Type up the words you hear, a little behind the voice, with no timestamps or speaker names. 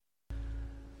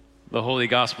The Holy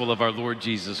Gospel of our Lord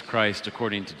Jesus Christ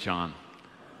according to John.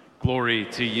 Glory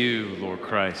to you, Lord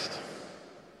Christ.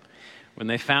 When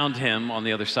they found him on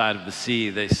the other side of the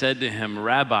sea, they said to him,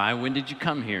 Rabbi, when did you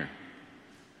come here?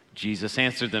 Jesus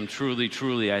answered them, Truly,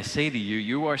 truly, I say to you,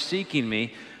 you are seeking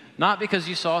me, not because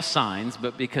you saw signs,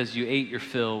 but because you ate your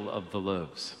fill of the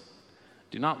loaves.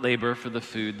 Do not labor for the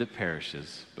food that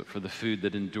perishes, but for the food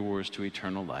that endures to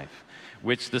eternal life,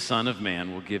 which the Son of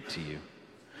Man will give to you.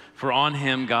 For on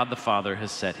him God the Father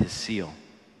has set his seal.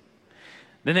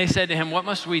 Then they said to him, What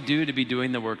must we do to be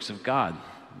doing the works of God?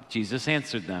 Jesus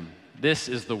answered them, This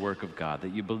is the work of God,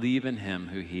 that you believe in him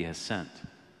who he has sent.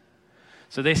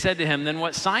 So they said to him, Then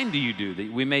what sign do you do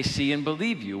that we may see and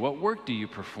believe you? What work do you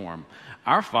perform?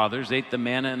 Our fathers ate the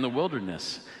manna in the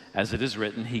wilderness. As it is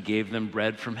written, he gave them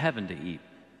bread from heaven to eat.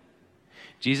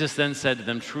 Jesus then said to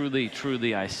them, Truly,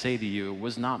 truly, I say to you, it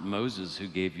was not Moses who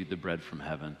gave you the bread from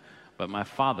heaven, but my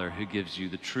Father who gives you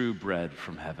the true bread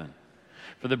from heaven.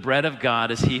 For the bread of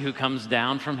God is he who comes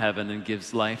down from heaven and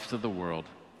gives life to the world.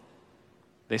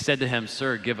 They said to him,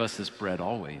 Sir, give us this bread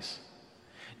always.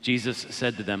 Jesus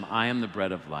said to them, I am the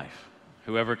bread of life.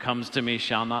 Whoever comes to me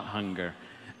shall not hunger,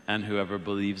 and whoever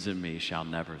believes in me shall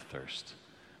never thirst.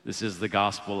 This is the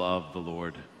gospel of the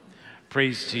Lord.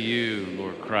 Praise to you,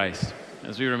 Lord Christ.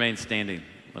 As we remain standing,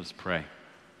 let us pray.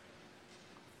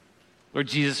 Lord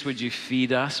Jesus, would you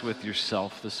feed us with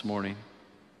yourself this morning,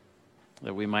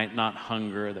 that we might not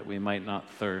hunger, that we might not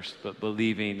thirst, but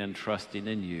believing and trusting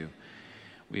in you,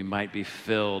 we might be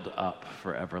filled up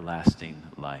for everlasting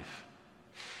life.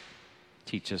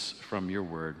 Teach us from your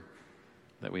word,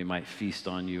 that we might feast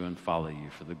on you and follow you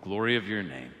for the glory of your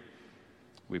name.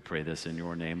 We pray this in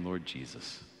your name, Lord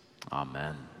Jesus.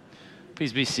 Amen.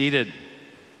 Please be seated.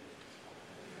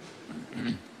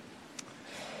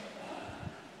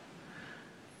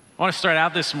 I want to start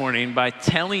out this morning by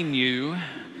telling you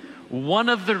one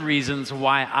of the reasons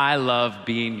why I love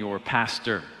being your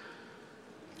pastor.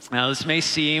 Now, this may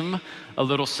seem a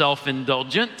little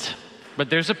self-indulgent,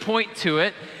 but there's a point to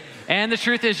it. And the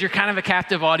truth is, you're kind of a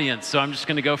captive audience, so I'm just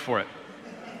going to go for it.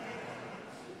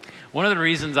 One of the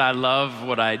reasons I love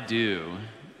what I do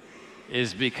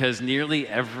is because nearly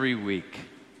every week,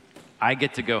 I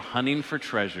get to go hunting for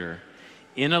treasure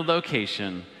in a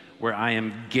location where I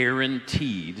am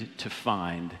guaranteed to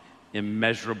find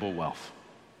immeasurable wealth.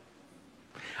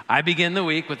 I begin the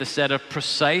week with a set of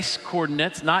precise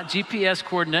coordinates, not GPS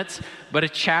coordinates, but a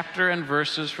chapter and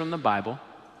verses from the Bible.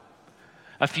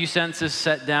 A few sentences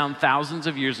set down thousands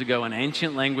of years ago in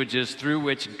ancient languages through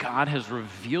which God has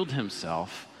revealed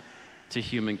himself to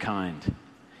humankind.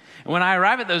 And when I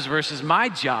arrive at those verses, my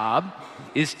job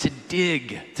is to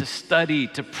dig, to study,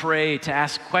 to pray, to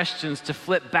ask questions, to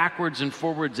flip backwards and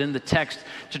forwards in the text,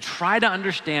 to try to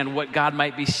understand what God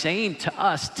might be saying to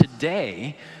us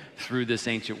today through this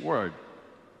ancient word.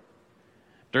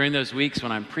 During those weeks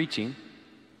when I'm preaching,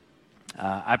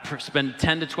 I spend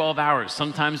 10 to 12 hours,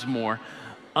 sometimes more,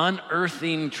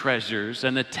 unearthing treasures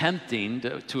and attempting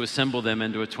to assemble them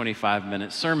into a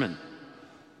 25-minute sermon.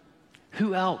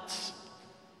 Who else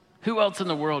in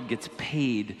the world gets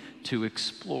paid to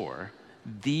explore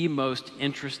the most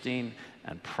interesting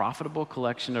and profitable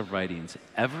collection of writings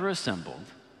ever assembled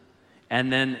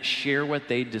and then share what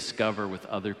they discover with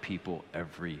other people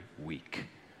every week?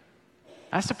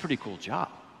 That's a pretty cool job.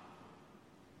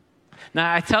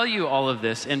 Now, I tell you all of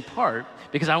this in part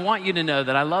because I want you to know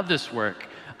that I love this work.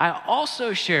 I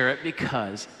also share it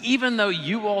because even though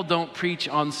you all don't preach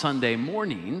on Sunday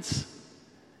mornings,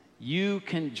 you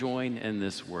can join in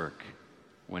this work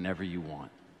whenever you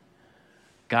want.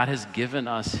 God has given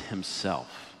us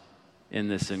himself in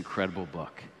this incredible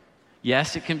book.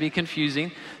 Yes, it can be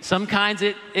confusing. Some kinds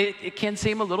it can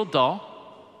seem a little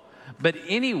dull, but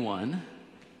anyone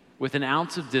with an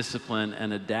ounce of discipline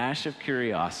and a dash of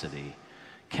curiosity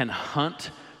can hunt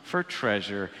for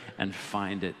treasure and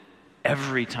find it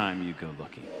every time you go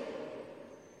looking.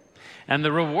 And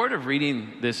the reward of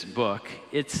reading this book,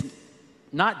 it's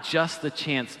not just the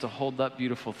chance to hold up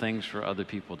beautiful things for other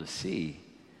people to see.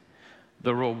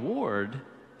 The reward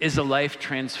is a life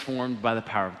transformed by the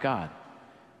power of God.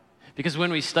 Because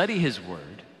when we study his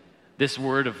word, this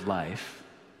word of life,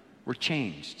 we're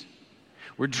changed.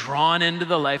 We're drawn into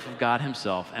the life of God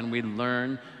himself, and we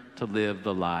learn to live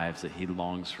the lives that he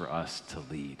longs for us to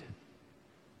lead.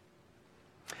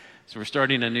 So we're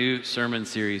starting a new sermon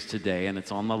series today, and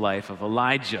it's on the life of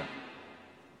Elijah.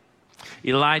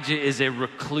 Elijah is a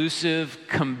reclusive,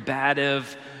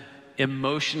 combative,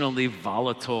 emotionally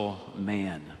volatile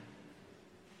man.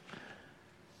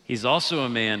 He's also a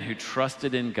man who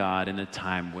trusted in God in a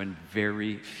time when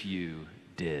very few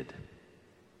did.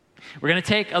 We're going to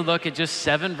take a look at just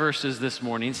 7 verses this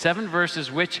morning, 7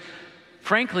 verses which,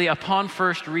 frankly, upon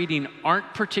first reading,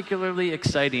 aren't particularly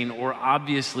exciting or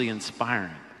obviously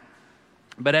inspiring.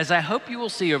 But as I hope you will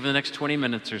see over the next 20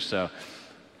 minutes or so,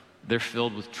 they're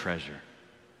filled with treasure.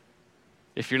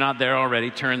 If you're not there already,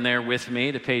 turn there with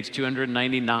me to page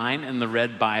 299 in the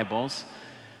red Bibles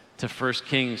to 1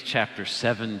 Kings chapter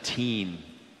 17.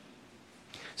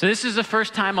 So this is the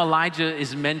first time Elijah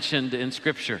is mentioned in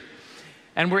Scripture.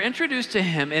 And we're introduced to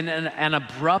him in an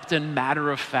abrupt and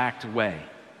matter-of-fact way.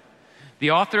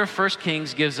 The author of 1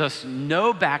 Kings gives us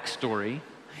no backstory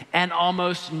and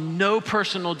almost no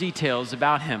personal details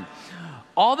about him.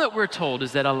 All that we're told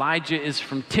is that Elijah is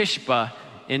from Tishba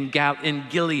in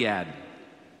Gilead.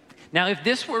 Now, if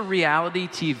this were reality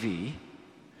TV,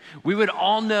 we would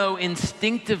all know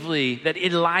instinctively that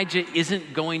Elijah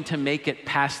isn't going to make it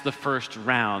past the first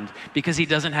round because he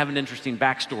doesn't have an interesting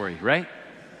backstory, right?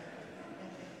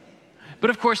 But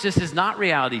of course, this is not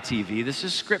reality TV, this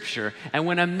is Scripture. And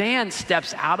when a man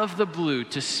steps out of the blue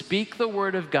to speak the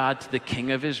word of God to the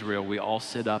king of Israel, we all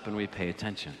sit up and we pay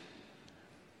attention.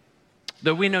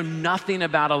 Though we know nothing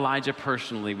about Elijah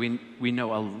personally, we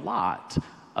know a lot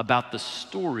about the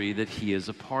story that he is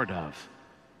a part of.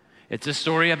 It's a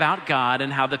story about God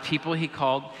and how the people he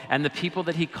called and the people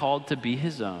that he called to be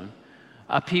his own,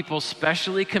 a people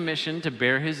specially commissioned to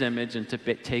bear his image and to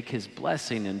take his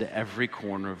blessing into every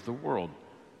corner of the world.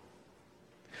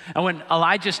 And when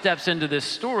Elijah steps into this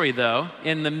story, though,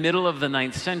 in the middle of the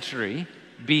 9th century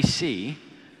BC,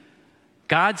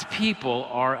 God's people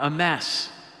are a mess.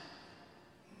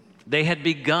 They had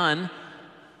begun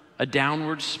a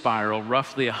downward spiral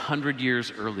roughly 100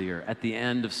 years earlier at the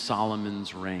end of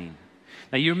Solomon's reign.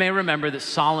 Now, you may remember that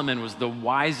Solomon was the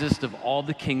wisest of all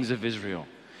the kings of Israel.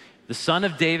 The son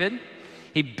of David,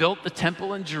 he built the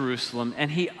temple in Jerusalem,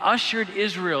 and he ushered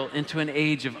Israel into an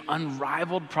age of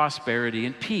unrivaled prosperity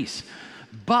and peace.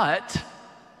 But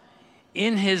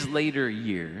in his later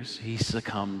years, he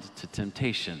succumbed to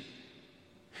temptation.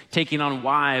 Taking on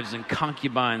wives and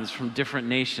concubines from different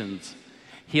nations,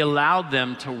 he allowed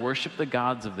them to worship the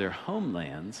gods of their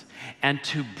homelands and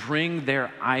to bring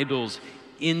their idols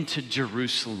into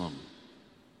Jerusalem,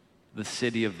 the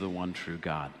city of the one true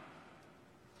God.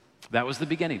 That was the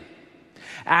beginning.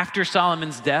 After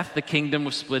Solomon's death, the kingdom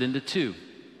was split into 2.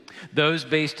 Those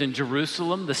based in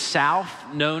Jerusalem, the south,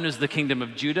 known as the kingdom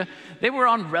of Judah, they were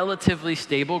on relatively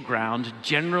stable ground,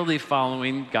 generally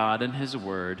following God and his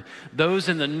word. Those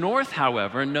in the north,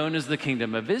 however, known as the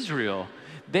kingdom of Israel,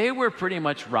 they were pretty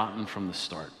much rotten from the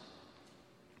start.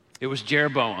 It was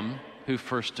Jeroboam who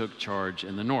first took charge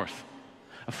in the north.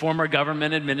 A former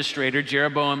government administrator,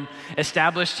 Jeroboam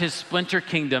established his splinter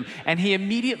kingdom, and he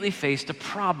immediately faced a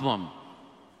problem.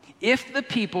 If the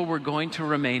people were going to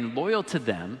remain loyal to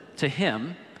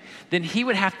him, then he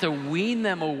would have to wean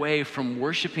them away from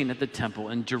worshiping at the temple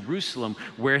in Jerusalem,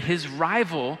 where his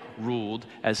rival ruled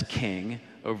as king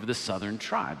over the southern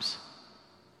tribes.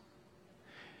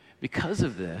 Because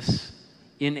of this,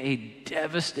 in a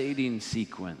devastating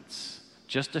sequence,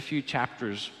 just a few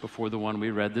chapters before the one we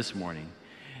read this morning,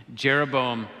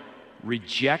 Jeroboam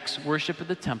rejects worship at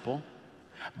the temple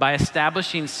by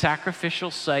establishing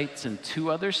sacrificial sites in 2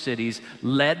 other cities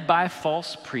led by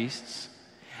false priests.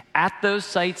 At those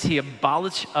sites, he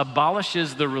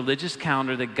abolishes the religious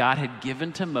calendar that God had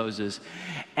given to Moses,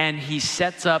 and he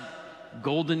sets up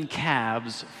golden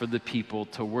calves for the people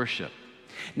to worship.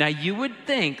 Now, you would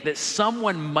think that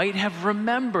someone might have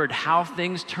remembered how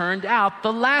things turned out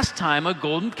the last time a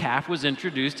golden calf was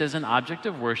introduced as an object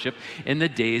of worship in the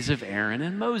days of Aaron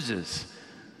and Moses.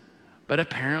 But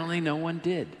apparently no one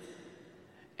did.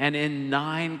 And in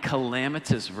 9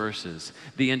 calamitous verses,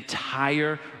 the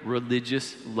entire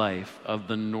religious life of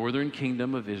the northern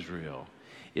kingdom of Israel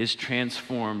is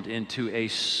transformed into a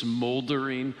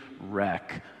smoldering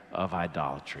wreck of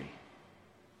idolatry.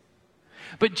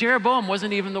 But Jeroboam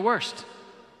wasn't even the worst.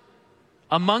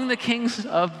 Among the kings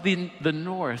of the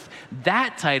north,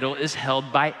 that title is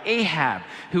held by Ahab,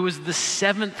 who was the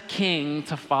 7th king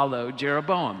to follow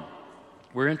Jeroboam.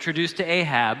 We're introduced to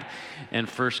Ahab in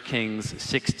 1 Kings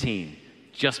 16,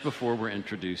 just before we're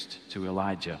introduced to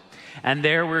Elijah. And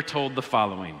there we're told the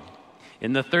following.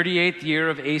 In the 38th year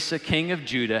of Asa, king of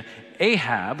Judah,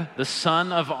 Ahab, the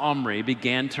son of Omri,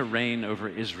 began to reign over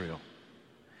Israel.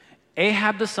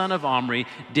 Ahab, the son of Omri,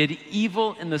 did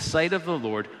evil in the sight of the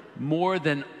Lord more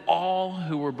than all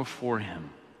who were before him.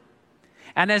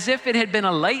 And as if it had been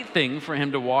a light thing for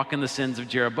him to walk in the sins of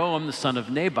Jeroboam, the son of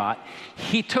Nebat,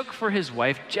 he took for his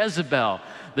wife Jezebel,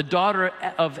 the daughter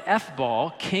of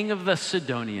Ethbaal, king of the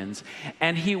Sidonians,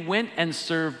 and he went and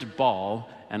served Baal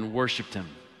and worshiped him.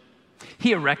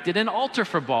 He erected an altar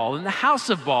for Baal in the house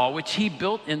of Baal, which he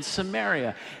built in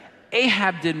Samaria.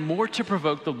 Ahab did more to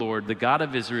provoke the Lord, the God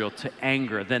of Israel, to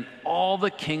anger than all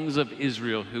the kings of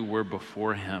Israel who were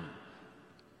before him.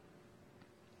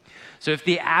 So if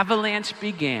the avalanche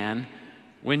began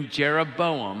when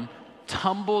Jeroboam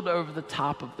tumbled over the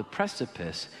top of the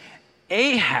precipice,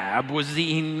 Ahab was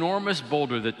the enormous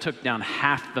boulder that took down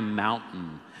half the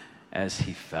mountain as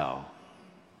he fell.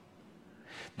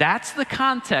 That's the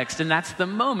context, and that's the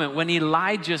moment when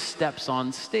Elijah steps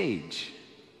on stage.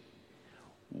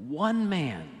 One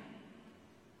man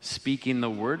speaking the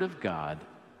word of God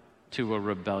to a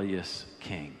rebellious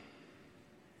king.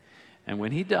 And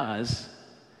when he does,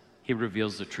 he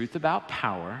reveals the truth about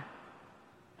power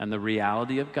and the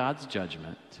reality of God's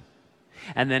judgment.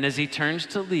 And then as he turns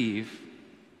to leave,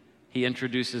 he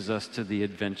introduces us to the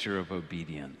adventure of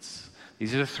obedience.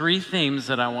 These are the three themes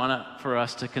that I want for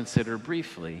us to consider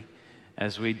briefly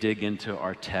as we dig into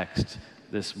our text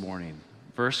this morning.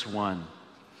 Verse 1,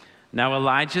 now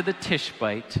Elijah the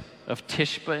Tishbite of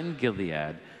Tishba in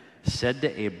Gilead said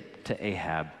to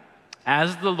Ahab,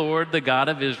 as the Lord, the God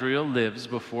of Israel, lives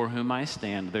before whom I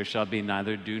stand, there shall be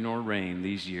neither dew nor rain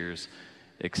these years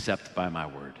except by my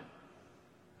word.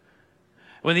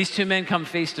 When these two men come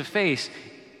face to face,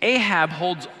 Ahab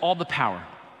holds all the power.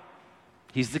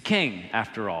 He's the king,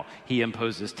 after all. He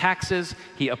imposes taxes,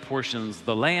 he apportions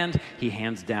the land, he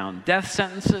hands down death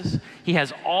sentences. He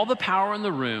has all the power in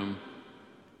the room,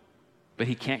 but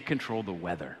he can't control the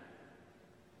weather.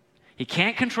 He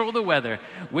can't control the weather,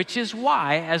 which is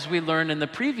why, as we learned in the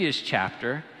previous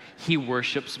chapter, he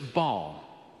worships Baal.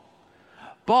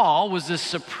 Baal was the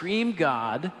supreme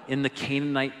god in the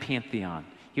Canaanite pantheon.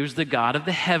 He was the god of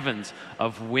the heavens,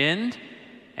 of wind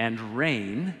and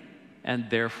rain,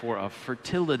 and therefore of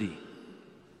fertility.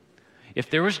 If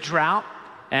there was drought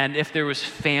and if there was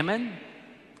famine,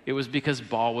 it was because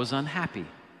Baal was unhappy.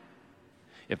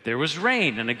 If there was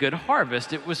rain and a good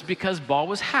harvest, it was because Baal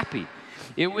was happy.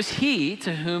 It was he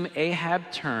to whom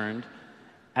Ahab turned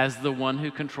as the one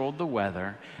who controlled the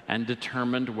weather and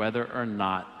determined whether or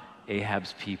not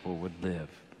Ahab's people would live.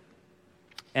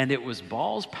 And it was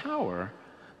Baal's power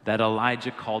that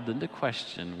Elijah called into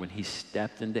question when he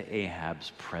stepped into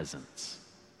Ahab's presence.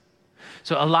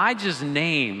 So Elijah's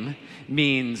name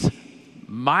means,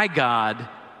 my God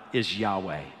is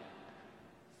Yahweh.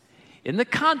 In the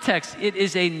context, it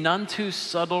is a none too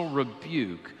subtle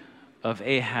rebuke of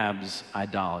Ahab's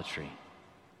idolatry.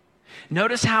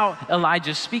 Notice how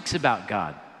Elijah speaks about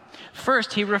God.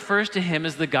 First, he refers to him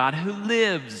as the God who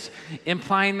lives,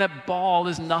 implying that Baal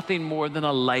is nothing more than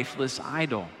a lifeless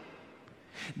idol.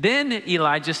 Then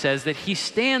Elijah says that he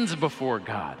stands before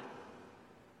God.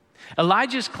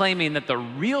 Elijah's claiming that the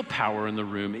real power in the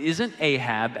room isn't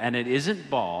Ahab and it isn't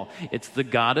Baal. It's the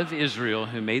God of Israel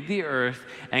who made the earth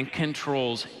and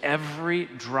controls every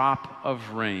drop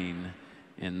of rain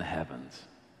in the heavens.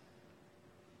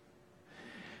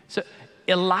 So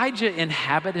Elijah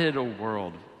inhabited a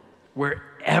world where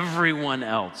everyone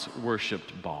else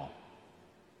worshiped Baal.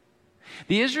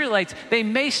 The Israelites, they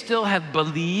may still have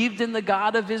believed in the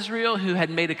God of Israel who had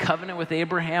made a covenant with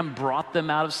Abraham, brought them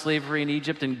out of slavery in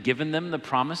Egypt, and given them the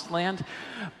promised land,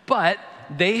 but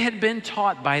they had been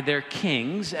taught by their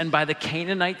kings and by the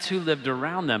Canaanites who lived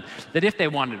around them that if they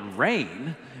wanted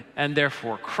rain, and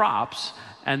therefore crops,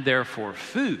 and therefore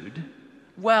food,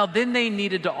 well, then they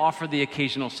needed to offer the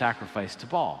occasional sacrifice to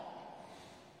Baal.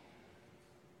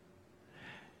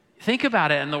 Think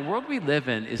about it, and the world we live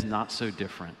in is not so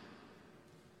different.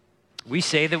 We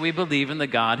say that we believe in the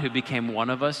God who became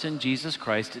one of us in Jesus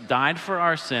Christ, died for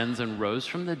our sins, and rose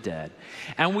from the dead.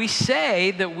 And we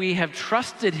say that we have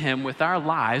trusted him with our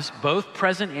lives, both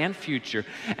present and future.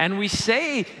 And we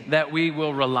say that we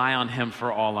will rely on him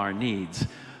for all our needs.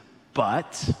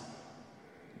 But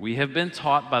we have been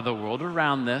taught by the world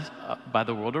around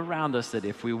us that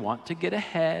if we want to get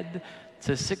ahead,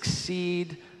 to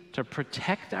succeed, to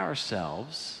protect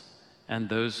ourselves and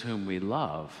those whom we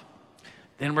love,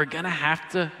 then we're going to have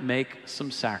to make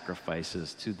some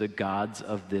sacrifices to the gods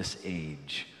of this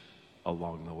age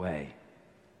along the way.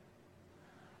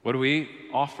 What do we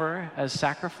offer as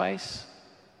sacrifice?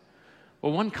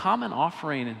 Well, one common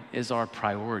offering is our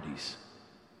priorities.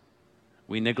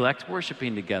 We neglect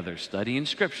worshiping together, studying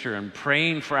Scripture, and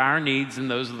praying for our needs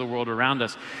and those of the world around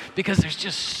us because there's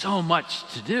just so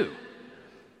much to do.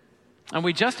 And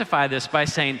we justify this by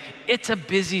saying, it's a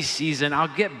busy season.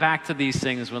 I'll get back to these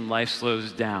things when life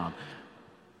slows down.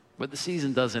 But the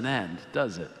season doesn't end,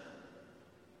 does it?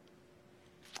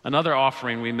 Another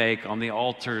offering we make on the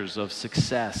altars of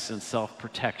success and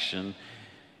self-protection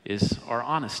is our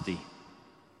honesty.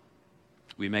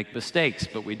 We make mistakes,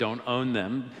 but we don't own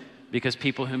them because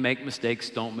people who make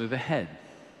mistakes don't move ahead.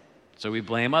 So we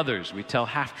blame others, we tell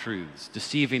half-truths,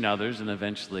 deceiving others and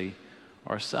eventually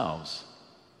ourselves.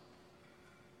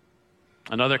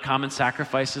 Another common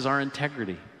sacrifice is our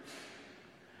integrity.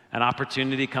 An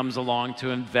opportunity comes along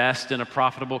to invest in a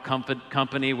profitable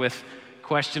company with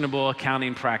questionable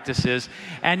accounting practices,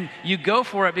 and you go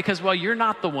for it because, well, you're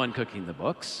not the one cooking the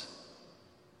books.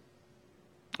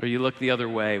 Or you look the other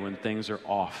way when things are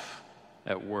off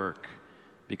at work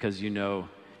because you know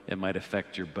it might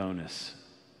affect your bonus.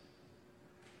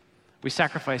 We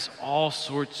sacrifice all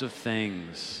sorts of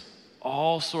things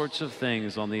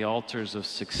on the altars of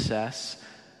success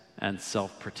and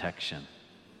self-protection.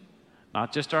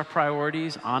 Not just our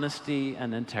priorities, honesty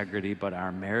and integrity, but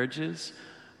our marriages,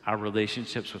 our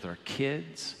relationships with our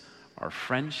kids, our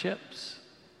friendships.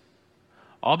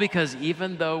 All because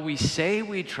even though we say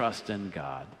we trust in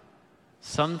God,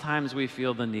 sometimes we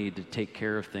feel the need to take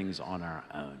care of things on our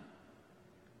own.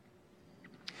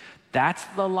 That's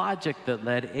the logic that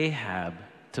led Ahab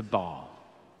to Baal.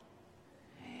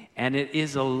 And it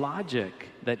is a logic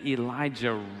that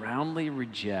Elijah roundly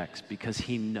rejects because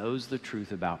he knows the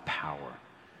truth about power.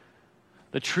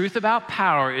 The truth about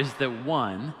power is that,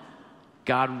 one,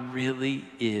 God really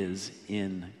is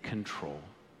in control.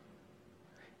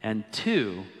 And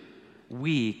two,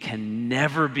 we can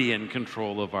never be in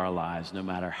control of our lives, no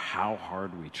matter how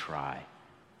hard we try.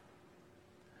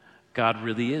 God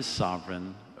really is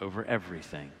sovereign over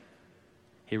everything.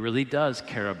 He really does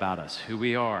care about us, who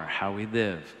we are, how we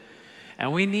live.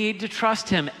 And we need to trust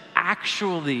Him,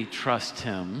 actually trust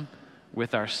Him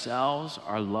with ourselves,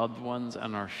 our loved ones,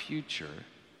 and our future.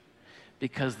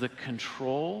 Because the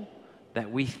control that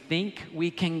we think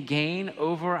we can gain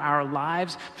over our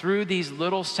lives through these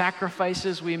little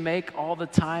sacrifices we make all the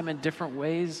time in different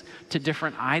ways to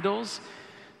different idols,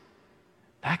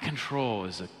 that control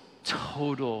is a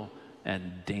total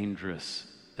and dangerous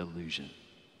illusion.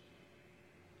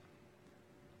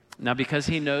 Now, because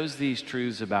he knows these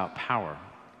truths about power,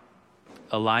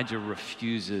 Elijah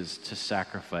refuses to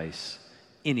sacrifice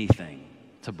anything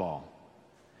to Baal.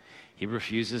 He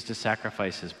refuses to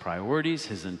sacrifice his priorities,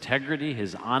 his integrity,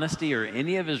 his honesty, or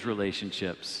any of his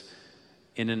relationships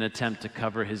in an attempt to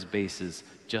cover his bases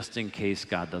just in case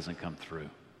God doesn't come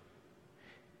through.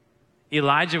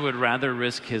 Elijah would rather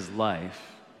risk his life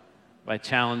by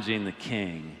challenging the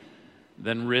king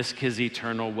than risk his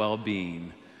eternal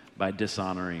well-being by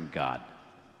dishonoring God.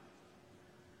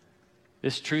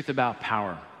 This truth about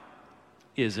power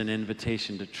is an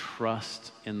invitation to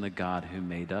trust in the God who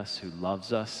made us, who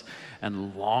loves us,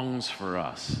 and longs for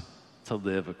us to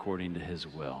live according to His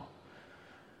will.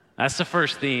 That's the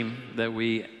first theme that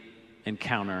we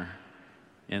encounter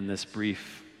in this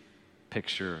brief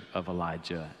picture of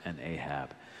Elijah and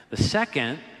Ahab. The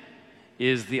second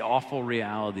is the awful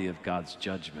reality of God's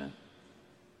judgment.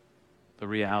 The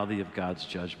reality of God's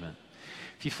judgment.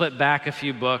 If you flip back a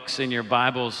few books in your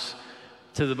Bibles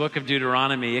to the book of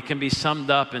Deuteronomy, it can be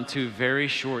summed up in two very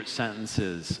short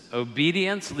sentences.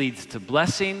 Obedience leads to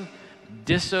blessing,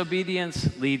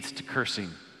 disobedience leads to cursing.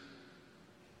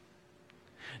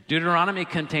 Deuteronomy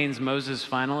contains Moses'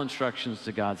 final instructions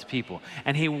to God's people,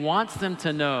 and he wants them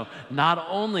to know not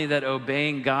only that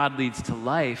obeying God leads to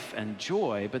life and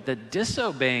joy, but that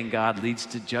disobeying God leads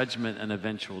to judgment and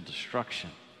eventual destruction.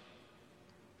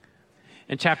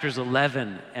 In chapters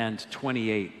 11 and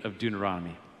 28 of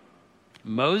Deuteronomy,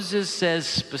 Moses says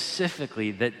specifically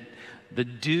that the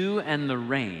dew and the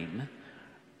rain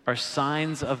are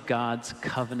signs of God's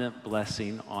covenant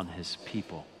blessing on His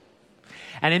people.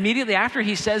 And immediately after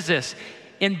he says this,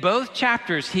 in both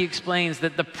chapters, he explains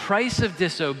that the price of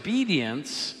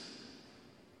disobedience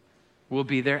will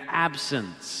be their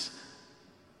absence.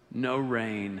 No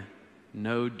rain,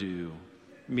 no dew,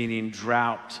 meaning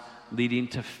drought leading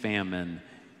to famine,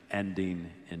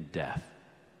 ending in death.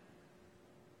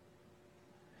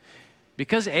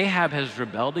 Because Ahab has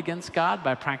rebelled against God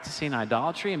by practicing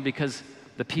idolatry, and because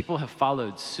the people have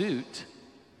followed suit,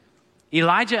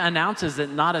 Elijah announces that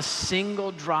not a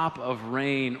single drop of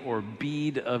rain or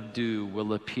bead of dew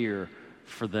will appear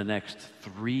for the next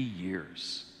 3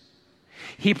 years.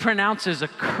 He pronounces a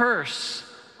curse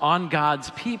on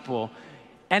God's people,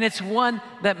 and it's one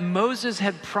that Moses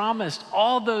had promised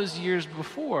all those years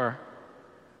before,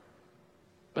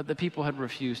 but the people had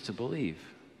refused to believe.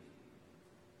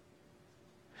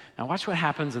 Now watch what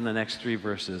happens in the next 3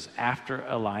 verses after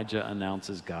Elijah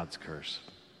announces God's curse.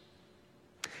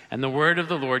 And the word of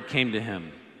the Lord came to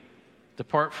him,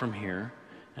 "Depart from here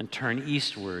and turn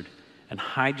eastward and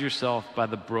hide yourself by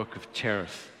the brook of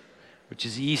Cherith, which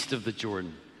is east of the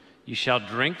Jordan. You shall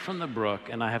drink from the brook,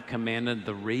 and I have commanded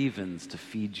the ravens to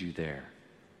feed you there.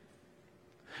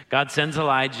 God sends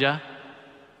Elijah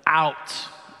out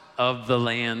of the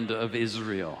land of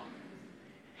Israel.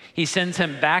 He sends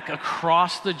him back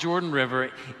across the Jordan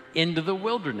River into the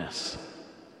wilderness.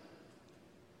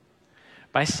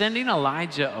 By sending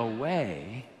Elijah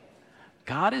away,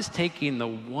 God is taking the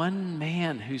one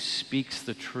man who speaks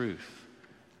the truth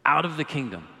out of the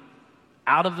kingdom,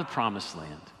 out of the promised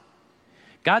land.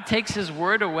 God takes his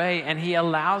word away and he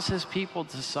allows his people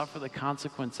to suffer the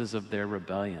consequences of their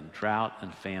rebellion, drought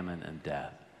and famine and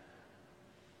death.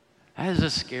 That is a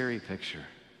scary picture.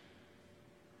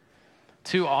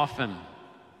 Too often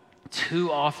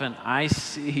I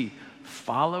see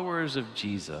followers of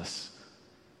Jesus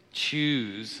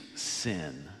choose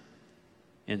sin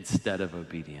instead of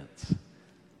obedience.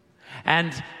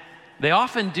 And they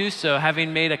often do so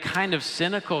having made a kind of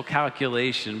cynical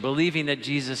calculation, believing that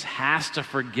Jesus has to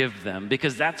forgive them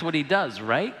because that's what he does,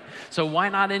 right? So why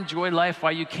not enjoy life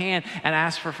while you can and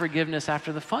ask for forgiveness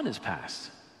after the fun is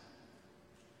past?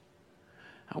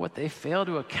 Now, what they fail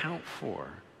to account for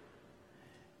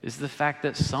is the fact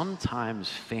that sometimes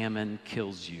famine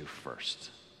kills you first.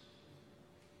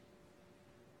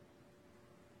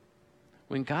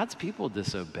 When God's people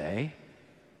disobey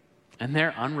and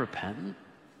they're unrepentant,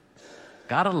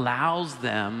 God allows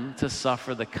them to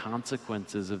suffer the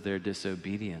consequences of their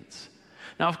disobedience.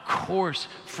 Now, of course,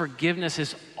 forgiveness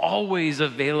is always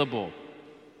available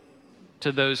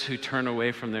to those who turn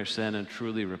away from their sin and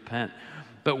truly repent.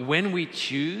 But when we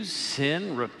choose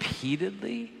sin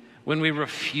repeatedly, when we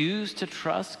refuse to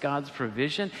trust God's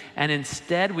provision, and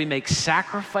instead we make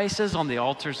sacrifices on the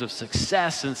altars of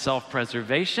success and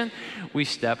self-preservation, we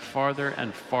step farther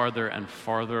and farther and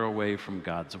farther away from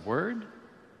God's word,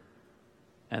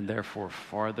 and therefore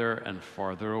farther and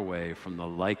farther away from the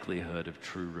likelihood of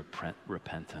true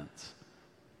repentance.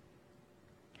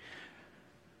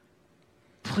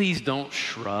 Please don't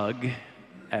shrug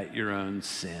at your own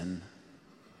sin.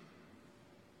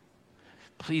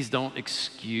 Please don't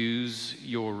excuse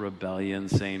your rebellion,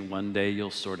 saying one day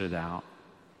you'll sort it out.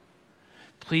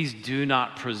 Please do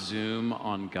not presume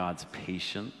on God's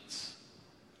patience.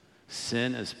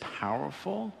 Sin is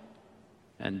powerful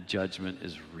and judgment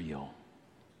is real.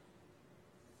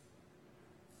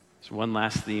 There's one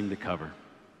last theme to cover.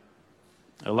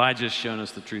 Elijah's shown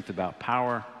us the truth about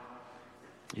power.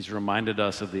 He's reminded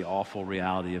us of the awful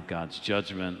reality of God's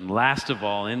judgment. And last of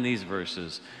all, in these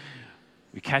verses,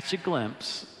 we catch a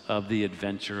glimpse of the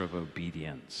adventure of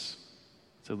obedience.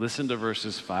 So listen to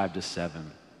verses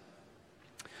 5-7.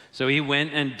 So he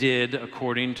went and did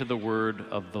according to the word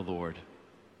of the Lord.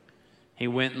 He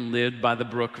went and lived by the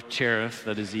brook of Cherith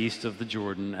that is east of the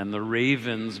Jordan, and the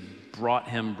ravens brought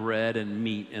him bread and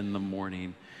meat in the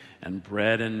morning, and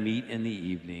bread and meat in the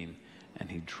evening, and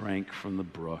he drank from the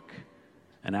brook.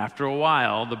 And after a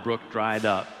while, the brook dried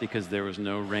up because there was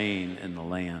no rain in the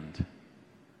land.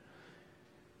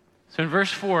 So in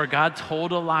verse 4, God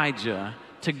told Elijah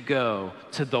to go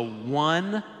to the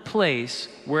one place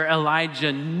where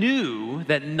Elijah knew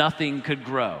that nothing could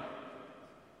grow.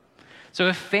 So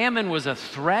if famine was a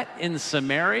threat in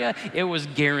Samaria, it was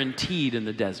guaranteed in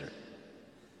the desert.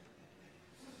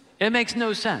 It makes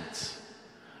no sense.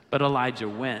 But Elijah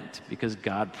went because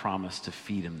God promised to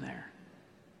feed him there.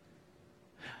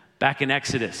 Back in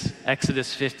Exodus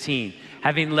 15,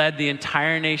 having led the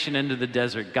entire nation into the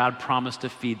desert, God promised to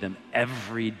feed them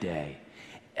every day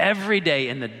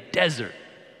in the desert.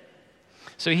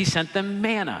 So he sent them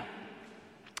manna.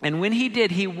 And when he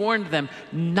did, he warned them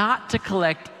not to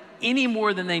collect any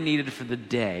more than they needed for the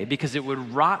day because it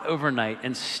would rot overnight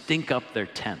and stink up their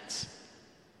tents.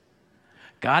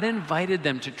 God invited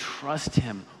them to trust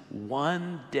him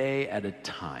one day at a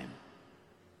time.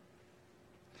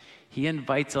 He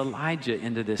invites Elijah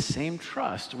into this same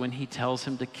trust when he tells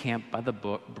him to camp by the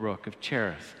brook of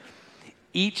Cherith.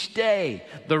 Each day,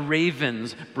 the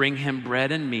ravens bring him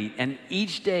bread and meat, and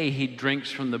each day he drinks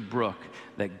from the brook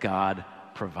that God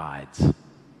provides.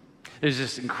 There's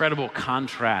this incredible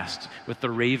contrast with the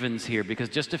ravens here because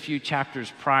just a few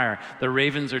chapters prior, the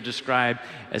ravens are described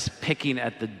as picking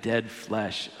at the dead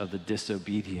flesh of the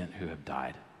disobedient who have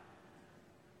died.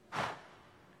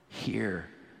 Here,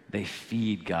 they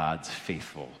feed God's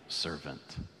faithful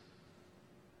servant.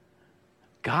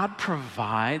 God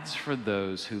provides for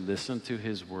those who listen to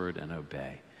his word and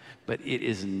obey, but it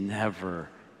is never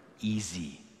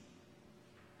easy.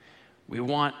 We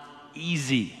want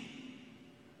easy.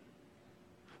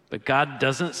 But God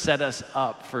doesn't set us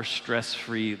up for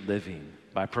stress-free living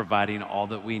by providing all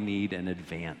that we need in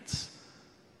advance.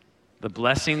 The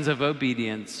blessings of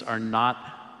obedience are not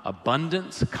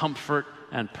abundance, comfort,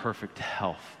 and perfect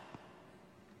health.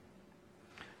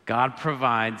 God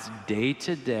provides day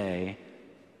to day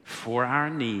for our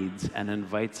needs and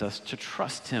invites us to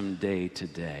trust him day to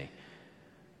day.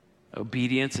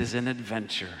 Obedience is an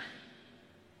adventure.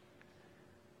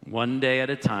 One day at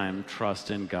a time, trust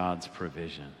in God's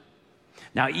provision.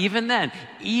 Now, even then,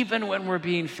 even when we're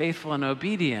being faithful and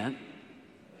obedient,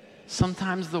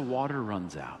 sometimes the water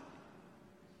runs out.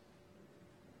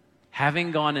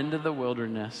 Having gone into the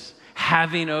wilderness,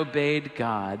 having obeyed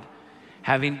God,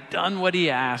 having done what he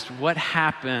asked, what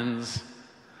happens?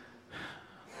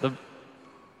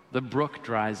 The brook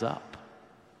dries up.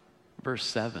 Verse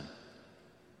 7.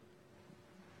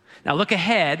 Now look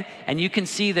ahead, and you can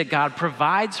see that God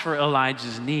provides for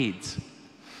Elijah's needs.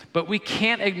 But we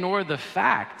can't ignore the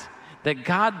fact that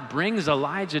God brings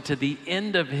Elijah to the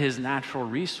end of his natural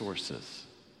resources.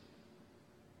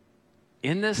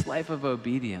 In this life of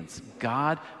obedience,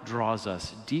 God draws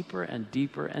us deeper and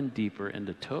deeper and deeper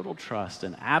into total trust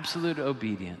and absolute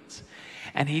obedience.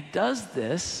 And he does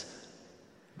this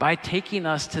by taking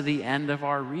us to the end of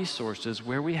our resources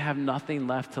where we have nothing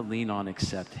left to lean on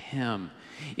except him.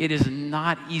 It is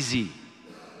not easy,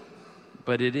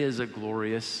 but it is a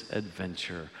glorious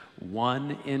adventure,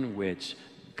 one in which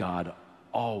God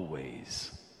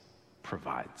always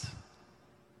provides.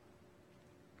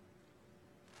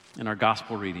 In our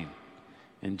gospel reading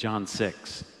in John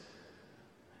 6,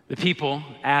 the people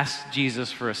asked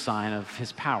Jesus for a sign of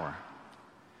his power.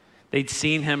 They'd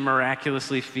seen him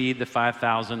miraculously feed the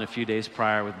 5,000 a few days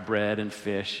prior with bread and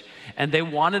fish, and they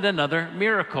wanted another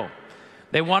miracle.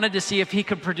 They wanted to see if he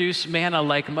could produce manna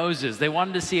like Moses. They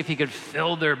wanted to see if he could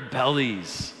fill their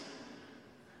bellies.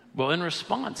 Well, in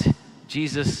response,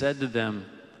 Jesus said to them,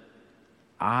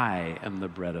 I am the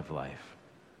bread of life.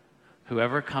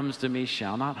 Whoever comes to me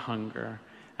shall not hunger,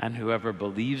 and whoever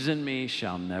believes in me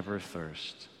shall never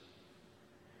thirst.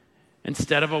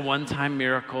 Instead of a one-time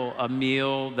miracle, a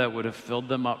meal that would have filled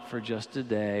them up for just a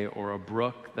day, or a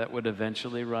brook that would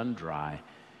eventually run dry,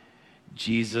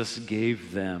 Jesus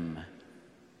gave them,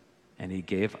 and he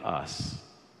gave us,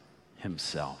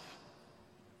 himself.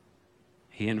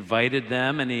 He invited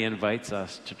them, and he invites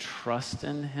us to trust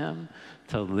in him,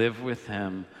 to live with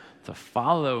him, to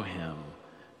follow him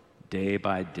day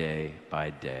by day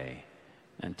by day,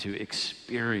 and to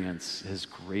experience his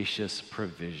gracious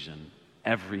provision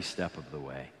every step of the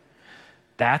way.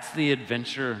 That's the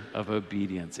adventure of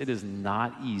obedience. It is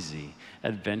not easy.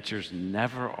 Adventures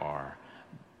never are,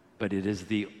 but it is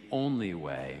the only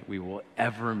way we will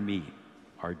ever meet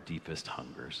our deepest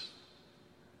hungers.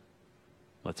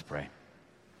 Let's pray.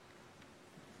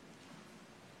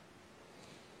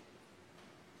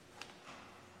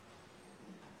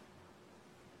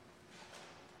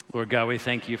 Lord God, we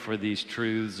thank you for these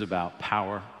truths about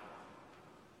power,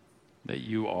 that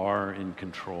you are in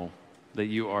control, that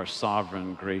you are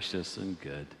sovereign, gracious, and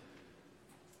good.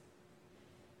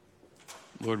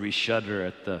 Lord, we shudder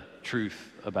at the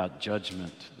truth about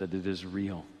judgment, that it is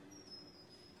real.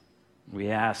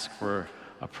 We ask for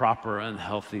a proper and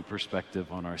healthy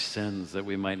perspective on our sins, that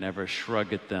we might never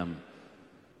shrug at them,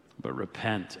 but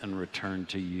repent and return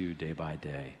to you day by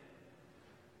day.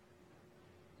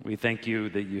 We thank you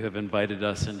that you have invited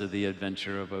us into the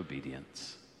adventure of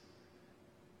obedience,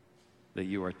 that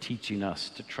you are teaching us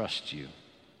to trust you.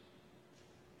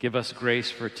 Give us grace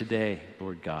for today,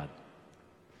 Lord God,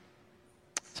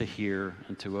 to hear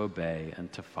and to obey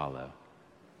and to follow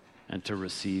and to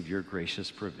receive your gracious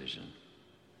provision.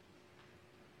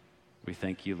 We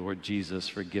thank you, Lord Jesus,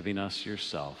 for giving us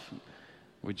yourself.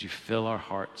 Would you fill our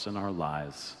hearts and our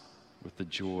lives with the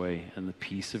joy and the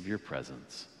peace of your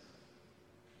presence?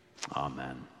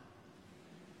 Amen.